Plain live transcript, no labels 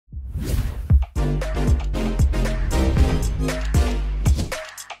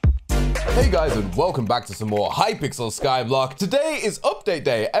Hey guys, and welcome back to some more Hypixel SkyBlock. Today is update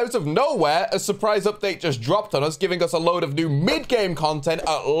day. Out of nowhere, a surprise update just dropped on us, giving us a load of new mid-game content.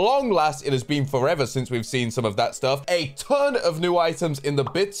 At long last, it has been forever since we've seen some of that stuff. A ton of new items in the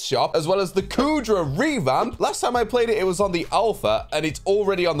bits shop, as well as the Kudra revamp. Last time I played it, it was on the alpha, and it's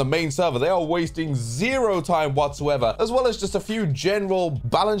already on the main server. They are wasting zero time whatsoever, as well as just a few general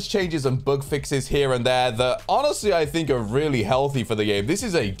balance changes and bug fixes here and there that honestly I think are really healthy for the game. This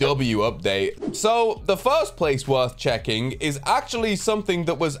is a W update. So the first place worth checking is actually something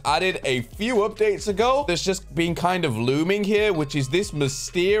that was added a few updates ago that's just been kind of looming here, which is this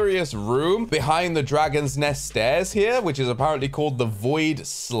mysterious room behind the Dragon's Nest stairs here, which is apparently called the Void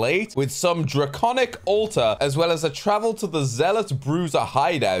Slate, with some draconic altar, as well as a travel to the Zealot Bruiser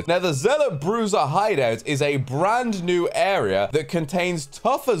hideout. Now, the Zealot Bruiser hideout is a brand new area that contains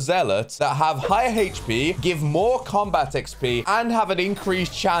tougher zealots that have higher HP, give more combat XP, and have an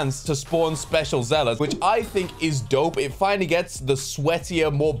increased chance to spawn special zealots, which I think is dope. It finally gets the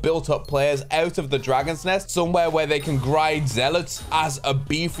sweatier, more built-up players out of the Dragon's Nest, somewhere where they can grind zealots as a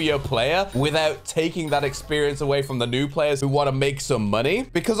beefier player without taking that experience away from the new players who want to make some money.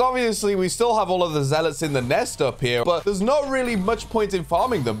 Because obviously we still have all of the zealots in the nest up here, but there's not really much point in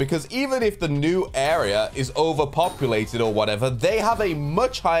farming them, because even if the new area is overpopulated or whatever, they have a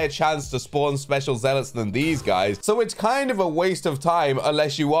much higher chance to spawn special zealots than these guys. So it's kind of a waste of time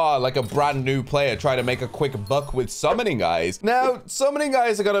unless you are like a brand new player trying to make a quick buck with summoning eyes. Now, summoning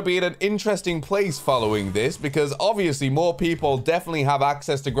eyes are going to be in an interesting place following this, because obviously more people definitely have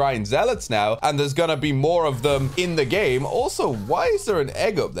access to grind zealots now, and there's going to be more of them in the game. Also, why is there an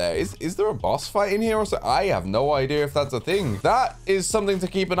egg up there? Is there a boss fight in here or so? I have no idea if that's a thing. That is something to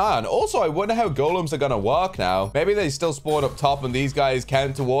keep an eye on. Also, I wonder how golems are going to work now. Maybe they still spawn up top and these guys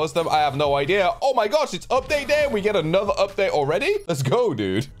count towards them. I have no idea. Oh my gosh, it's update day. We get another update already? Let's go,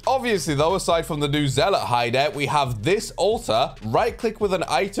 dude. Obviously, though, aside from the new zealot hideout, we have this altar. Right click with an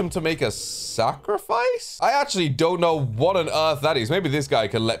item to make a sacrifice. I actually don't know what on earth that is. Maybe this guy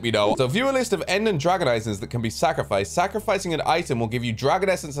can let me know. So view a list of end and dragon items that can be sacrificed. Sacrificing an item will give you dragon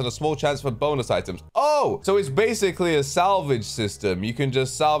essence and a small chance for bonus items. Oh, so it's basically a salvage system. You can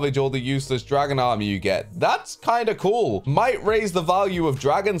just salvage all the useless dragon armor you get. That's kind of cool. Might raise the value of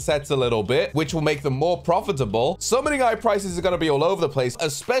dragon sets a little bit, which will make them more profitable. Summoning eye prices are going to be all over the place,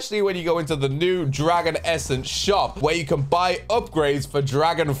 especially when you go into the new dragon essence shop, where you can buy upgrades for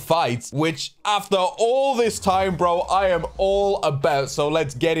dragon fights, which after all this time, bro, I am all about. So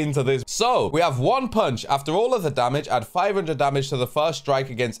let's get into this. So we have one punch. After all of the damage, add 500 damage to the first strike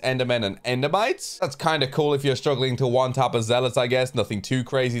against endermen and endermites. That's kind of cool if you're struggling to one tap a zealot, I guess. Nothing too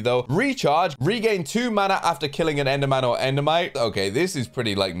crazy though. Recharge, regain 2 mana after killing an enderman or endermite. Okay, this is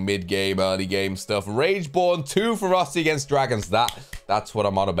pretty like mid-game, early game stuff. Rageborn, 2 ferocity against dragons. That's what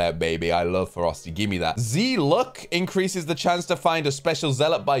I'm on about, baby. I love ferocity. Give me that. Z-Luck increases the chance to find a special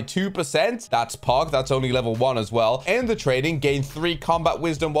zealot by 2%. That's Pog. That's only level 1 as well. And the trading, gain 3 combat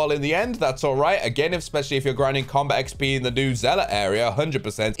wisdom while in the end. That's all right. Again, especially if you're grinding combat XP in the new zealot area,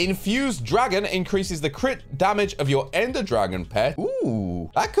 100%. Infused Dragon increases the crit damage of your ender dragon pet.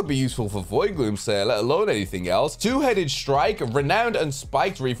 Ooh, that could be useful for Void Gloom Slayer, let alone anything else. Two-headed Strike, renowned and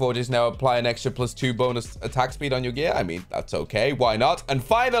spiked reforges now apply an extra +2 bonus attack speed on your gear. I mean, that's okay. Why not? And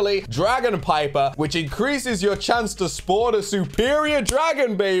finally, Dragon Piper, which increases your chance to spawn a superior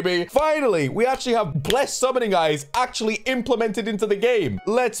dragon, baby. Finally, we actually have Blessed Summoning Eyes actually implemented into the game.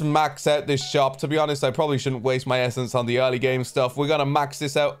 Let's max out this shop. To be honest, I probably shouldn't waste my essence on the early game stuff. We're gonna max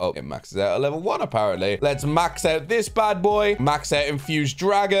this out. Oh, it maxes out at level 1, apparently. Let's max out this bad boy. Max out Infused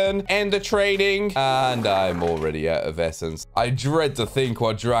Dragon, Ender Trading, and I'm already out of essence. I dread to think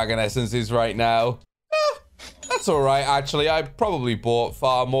what dragon essence is right now. That's all right, actually. I probably bought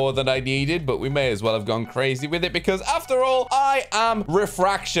far more than I needed, but we may as well have gone crazy with it, because after all, I am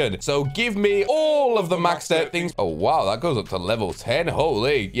refraction. So give me all of the maxed out things. Oh, wow, that goes up to level 10.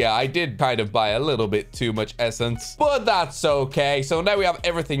 Holy. Yeah, I did kind of buy a little bit too much essence, but that's okay. So now we have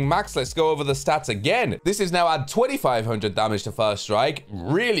everything maxed. Let's go over the stats again. This is now add 2,500 damage to first strike.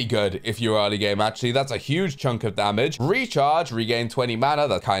 Really good if you're early game, actually. That's a huge chunk of damage. Recharge, regain 20 mana.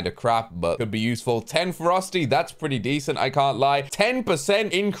 That's kind of crap, but could be useful. 10 ferocity. That's pretty decent, I can't lie.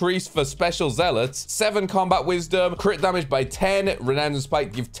 10% increase for special zealots. 7 combat wisdom. Crit damage by 10. Renowned and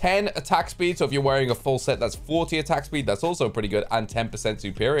spike give 10 attack speed. So if you're wearing a full set, that's 40 attack speed. That's also pretty good. And 10%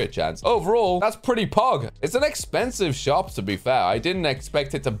 superior chance. Overall, that's pretty pog. It's an expensive shop, to be fair. I didn't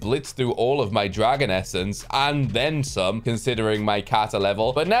expect it to blitz through all of my dragon essence and then some, considering my kata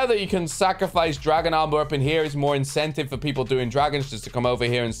level. But now that you can sacrifice dragon armor up in here, it's more incentive for people doing dragons just to come over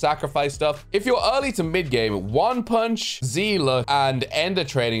here and sacrifice stuff. If you're early to mid game, One Punch, Z-Look, and Ender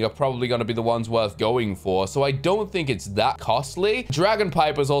Training are probably going to be the ones worth going for, so I don't think it's that costly. Dragon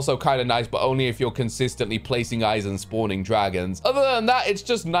Piper is also kind of nice, but only if you're consistently placing eyes and spawning dragons. Other than that, it's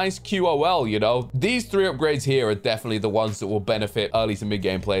just nice QOL, you know? These 3 upgrades here are definitely the ones that will benefit early to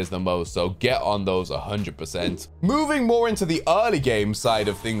mid-game players the most, so get on those 100%. Moving more into the early game side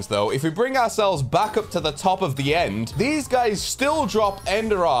of things, though, if we bring ourselves back up to the top of the end, these guys still drop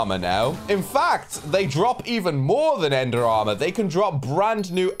Ender Armor now. In fact, they drop even more than Ender Armor. They can drop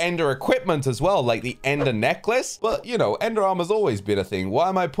brand new Ender equipment as well, like the Ender Necklace. But, you know, Ender Armor's always been a thing. Why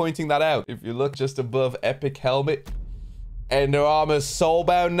am I pointing that out? If you look just above Epic Helmet, Ender Armor's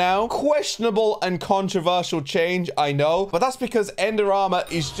soulbound now. Questionable and controversial change, I know, but that's because Ender Armor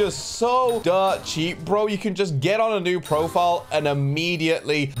is just so dirt cheap, bro. You can just get on a new profile and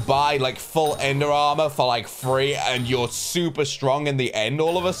immediately buy like full Ender Armor for like free, and you're super strong in the end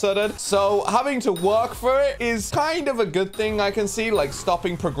all of a sudden. So having to work for it is kind of a good thing, I can see, like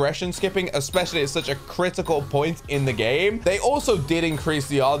stopping progression skipping, especially at such a critical point in the game. They also did increase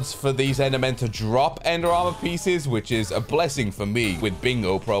the odds for these Endermen to drop Ender Armor pieces, which is a blessing for me with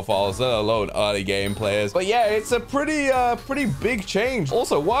bingo profiles, let alone early game players. But yeah, it's a pretty big change.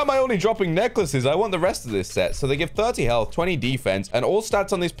 Also, why am I only dropping necklaces? I want the rest of this set. So they give 30 health, 20 defense, and all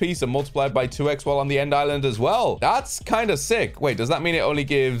stats on this piece are multiplied by 2x while on the end island as well. That's kind of sick. Wait, does that mean it only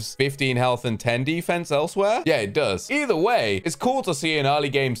gives 15 health and 10 defense elsewhere? Yeah, it does. Either way, it's cool to see an early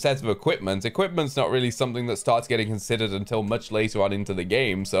game set of equipment. Equipment's not really something that starts getting considered until much later on into the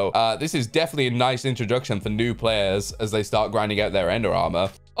game. So this is definitely a nice introduction for new players as they start grinding out their Ender Armor.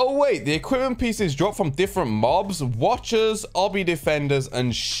 Oh wait, the equipment pieces drop from different mobs, watchers, obby defenders,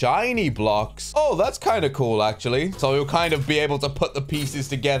 and shiny blocks. Oh, that's kind of cool, actually. So you'll kind of be able to put the pieces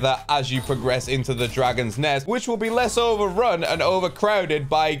together as you progress into the dragon's nest, which will be less overrun and overcrowded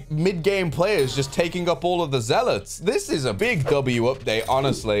by mid-game players just taking up all of the zealots. This is a big W update,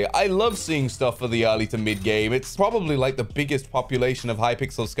 honestly. I love seeing stuff for the early to mid-game. It's probably like the biggest population of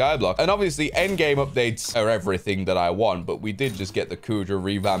Hypixel SkyBlock. And obviously, endgame updates are everything that I want, but we did just get the Kudra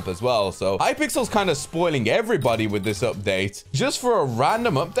revamp as well. So Hypixel's kind of spoiling everybody with this update. Just for a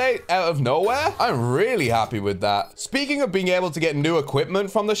random update out of nowhere, I'm really happy with that. Speaking of being able to get new equipment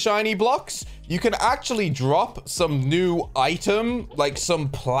from the shiny blocks, you can actually drop some new item, like some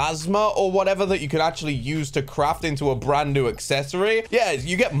plasma or whatever that you can actually use to craft into a brand new accessory. Yeah,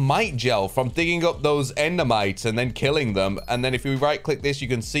 you get might gel from digging up those endermites and then killing them. And then if you right click this, you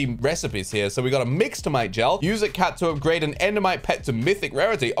can see recipes here. So we got a mixed might gel. Use a cat to upgrade an endermite pet to mythic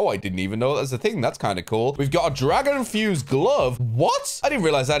rarity. Oh, I didn't even know that's a thing. That's kind of cool. We've got a dragon fused glove. What? I didn't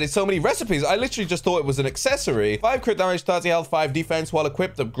realize that is so many recipes. I literally just thought it was an accessory. 5 crit damage, 30 health, 5 defense while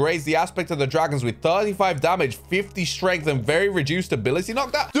equipped. Upgrades the aspect of the dragons with 35 damage, 50 strength, and very reduced ability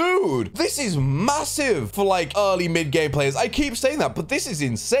knockdown. Dude, this is massive for like early mid-game players. I keep saying that, but this is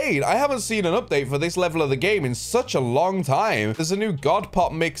insane. I haven't seen an update for this level of the game in such a long time. There's a new God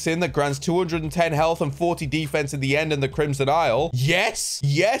Pot mix in that grants 210 health and 40 defense in the end in the Crimson Isle.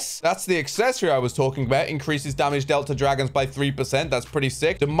 Yes, that's the accessory I was talking about. Increases damage dealt to dragons by 3%. That's pretty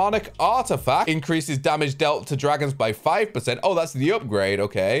sick. Demonic Artifact increases damage dealt to dragons by 5%. Oh, that's the upgrade.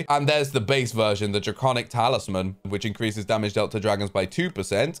 Okay. And there's the base version, the Draconic Talisman, which increases damage dealt to dragons by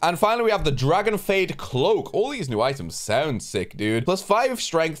 2%. And finally, we have the Dragon Fade Cloak. All these new items sound sick, dude. Plus 5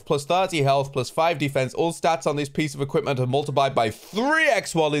 strength, plus 30 health, plus 5 defense. All stats on this piece of equipment are multiplied by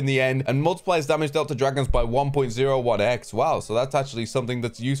 3x while in the end, and multiplies damage dealt to dragons by 1.01x. Wow, so that's actually something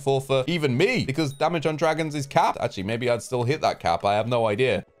that's useful for even me, because damage on dragons is capped. Actually, maybe I'd still hit that cap. I have no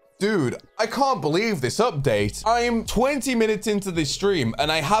idea. Dude, I can't believe this update. I'm 20 minutes into this stream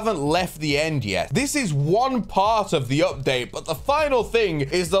and I haven't left the end yet. This is one part of the update, but the final thing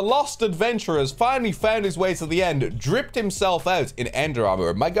is the lost adventurer has finally found his way to the end, dripped himself out in Ender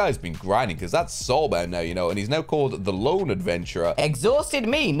Armor. My guy's been grinding because that's soulbound now, you know, and he's now called the Lone Adventurer. Exhausted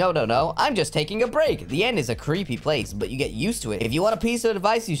me? No. I'm just taking a break. The end is a creepy place, but you get used to it. If you want a piece of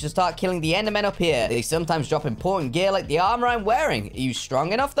advice, you should start killing the Endermen up here. They sometimes drop important gear like the armor I'm wearing. Are you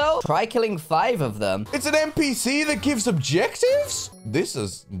strong enough though? Try killing 5 of them. It's an NPC that gives objectives? This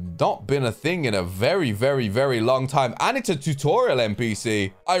has not been a thing in a very long time. And it's a tutorial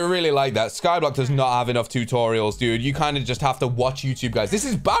NPC. I really like that. SkyBlock does not have enough tutorials, dude. You kind of just have to watch YouTube guys. This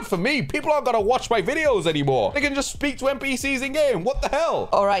is bad for me. People aren't gonna watch my videos anymore. They can just speak to NPCs in game. What the hell?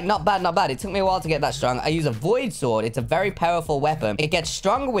 All right, not bad. It took me a while to get that strong. I use a Void Sword. It's a very powerful weapon. It gets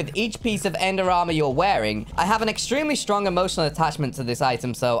stronger with each piece of Ender Armor you're wearing. I have an extremely strong emotional attachment to this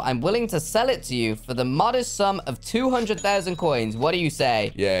item, so I'm willing to sell it to you for the modest sum of 200,000 coins. What do you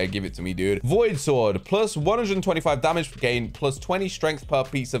say? Yeah, give it to me, dude. Void Sword, plus 125 damage gain, plus 20 strength per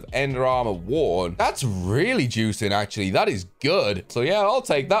piece of Ender Armor worn. That's really juicing, actually. That is good. So yeah, I'll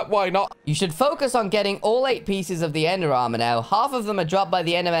take that. Why not? You should focus on getting all 8 pieces of the Ender Armor now. Half of them are dropped by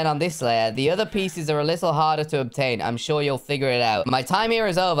the Endermen on this layer. The other pieces are a little harder to obtain. I'm sure you'll figure it out. My time here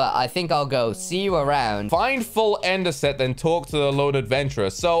is over. I think I'll go. See you around. Find full Ender set, then talk to the lone adventurer.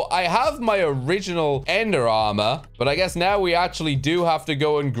 So I have my original Ender Armor, but I guess now we actually do have to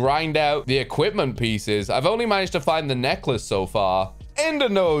go and grind out the equipment pieces. I've only managed to find the necklace so far. Ender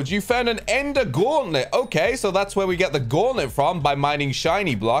nodes, you found an Ender Gauntlet. Okay, so that's where we get the gauntlet from, by mining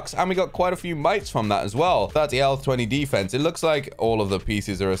shiny blocks, and we got quite a few mites from that as well. 30 health, 20 defense. It looks like all of the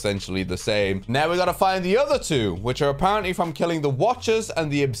pieces are essentially the same. Now we gotta find the other 2, which are apparently from killing the Watchers and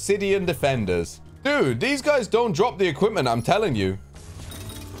the Obsidian Defenders. Dude, these guys don't drop the equipment, I'm telling you.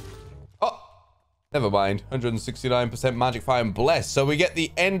 Never mind. 169% magic fire and bless. So we get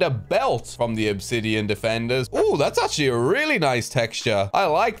the Ender Belt from the Obsidian Defenders. Oh, that's actually a really nice texture. I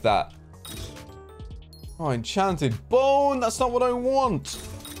like that. Oh, enchanted bone. That's not what I want.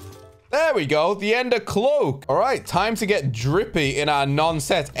 There we go, the Ender Cloak. All right, time to get drippy in our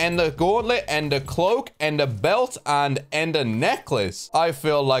non-set. Ender Gauntlet, Ender Cloak, Ender Belt, and Ender Necklace. I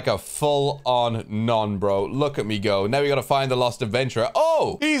feel like a full-on non, bro. Look at me go. Now we gotta find the Lost Adventurer.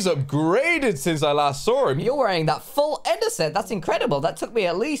 Oh, he's upgraded since I last saw him. You're wearing that full Ender set. That's incredible. That took me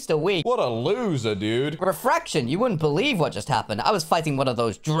at least a week. What a loser, dude. Refraction, you wouldn't believe what just happened. I was fighting one of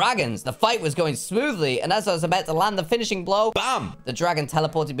those dragons. The fight was going smoothly, and as I was about to land the finishing blow, bam! The dragon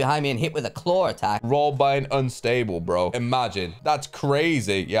teleported behind me and hit with a claw attack. Rolled by an unstable, bro. Imagine. That's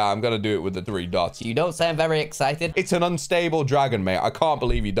crazy. Yeah, I'm gonna do it with the 3 dots. You don't sound very excited. It's an unstable dragon, mate. I can't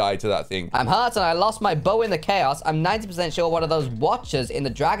believe you died to that thing. I'm hurt and I lost my bow in the chaos. I'm 90% sure one of those Watchers in the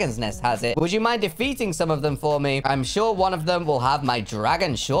dragon's nest has it. Would you mind defeating some of them for me? I'm sure one of them will have my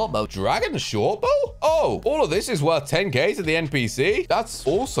dragon shortbow. Dragon shortbow? Oh, all of this is worth 10k to the NPC? That's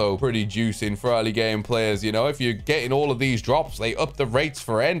also pretty juicing for early game players, you know? If you're getting all of these drops, they up the rates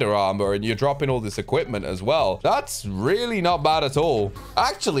for Ender Armor, and you're dropping all this equipment as well. That's really not bad at all.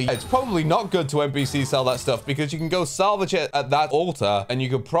 Actually, it's probably not good to NPC sell that stuff, because you can go salvage it at that altar, and you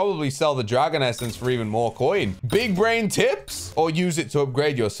could probably sell the dragon essence for even more coin. Big brain tips? Or use it to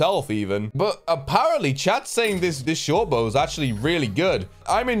upgrade yourself even. But apparently chat's saying this shortbow is actually really good.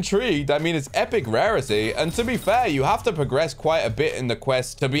 I'm intrigued. I mean, it's epic rarity, and to be fair, you have to progress quite a bit in the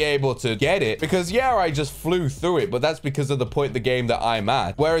quest to be able to get it, because yeah, I just flew through it, but that's because of the point in the game that I'm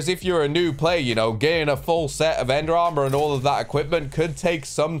at. Whereas if you're a new player, you know, getting a full set of Ender Armor and all of that equipment could take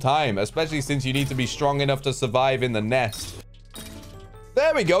some time, especially since you need to be strong enough to survive in the nest.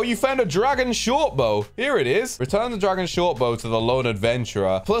 There we go. You found a dragon shortbow. Here it is. Return the dragon shortbow to the lone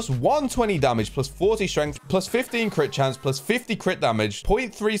adventurer. Plus 120 damage, plus 40 strength, plus 15 crit chance, plus 50 crit damage,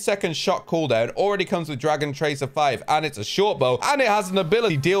 0.3 second shot cooldown. Already comes with dragon tracer 5, and it's a shortbow, and it has an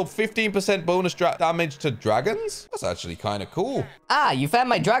ability deal 15% bonus damage to dragons. That's actually kind of cool. Ah, you found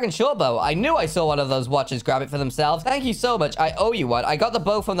my dragon shortbow. I knew I saw one of those Watchers grab it for themselves. Thank you so much. I owe you one. I got the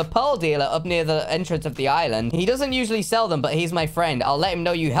bow from the pearl dealer up near the entrance of the island. He doesn't usually sell them, but he's my friend. I'll let him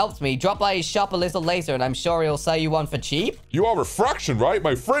know you helped me. Drop by his shop a little later, and I'm sure he'll sell you one for cheap. You are Refraction, right?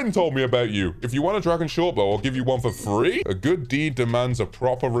 My friend told me about you. If you want a dragon shortbow, I'll give you one for free. A good deed demands a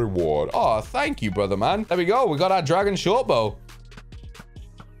proper reward. Oh, thank you, brother man. There we go. We got our dragon shortbow.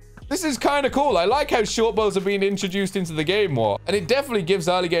 This is kind of cool. I like how shortbows are being introduced into the game more. And it definitely gives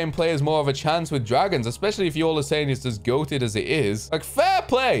early game players more of a chance with dragons, especially if you all are saying it's as goated as it is. Like, fair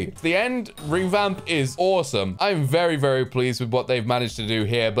play. The end revamp is awesome. I'm very, very pleased with what they've managed to do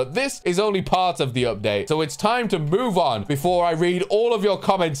here, but this is only part of the update. So it's time to move on before I read all of your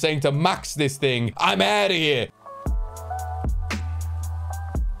comments saying to max this thing. I'm out of here.